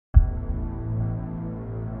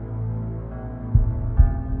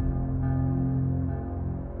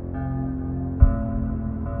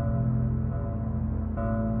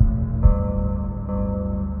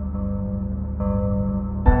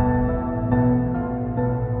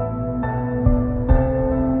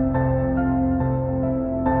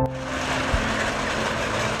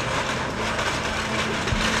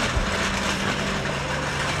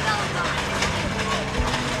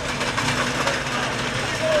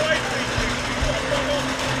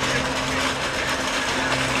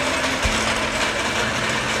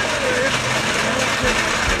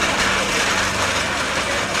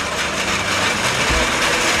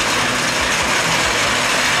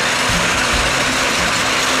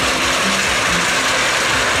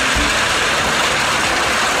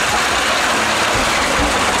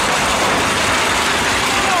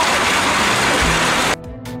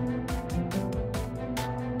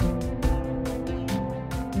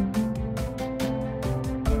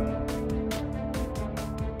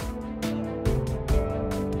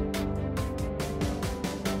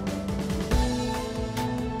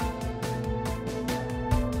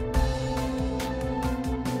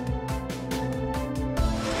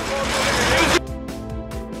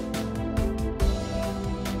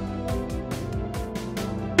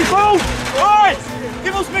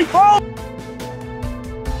Give us me phone!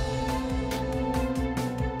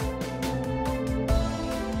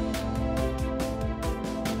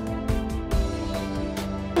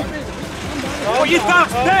 Oh, you can't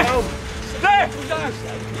stay! Stay!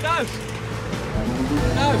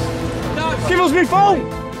 No! Give us me phone!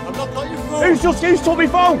 I've not got your phone! Who's took me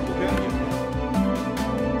phone?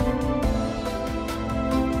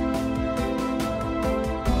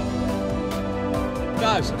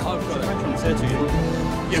 Guys, I've got it. I say to you.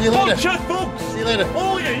 You bunch of thugs! See you later.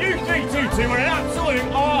 All you 322 are an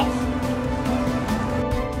absolute arse!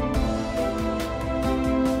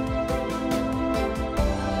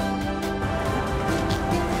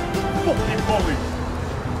 Fucking bully!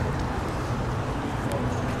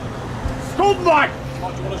 Scumbag!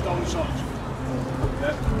 What do you want us down the shots?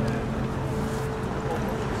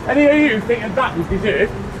 Any of you think that was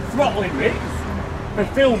deserved? Throttling me for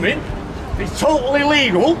filming is totally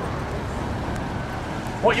legal.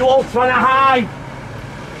 What you all trying to hide?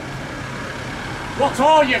 What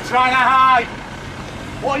are you trying to hide?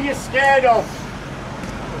 What are you scared of?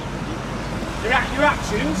 Your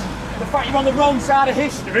actions? The fact you're on the wrong side of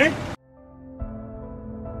history?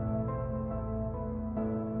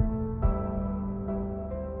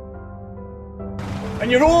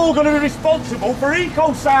 And you're all going to be responsible for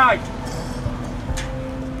ecocide.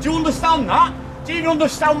 Do you understand that? Do you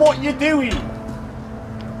understand what you're doing? You're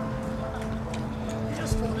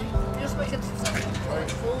just funny. You're just making such a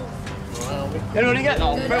fool. You already get that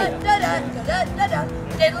on film.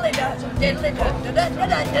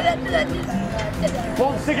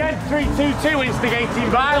 Once again, 322 instigating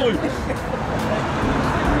violence.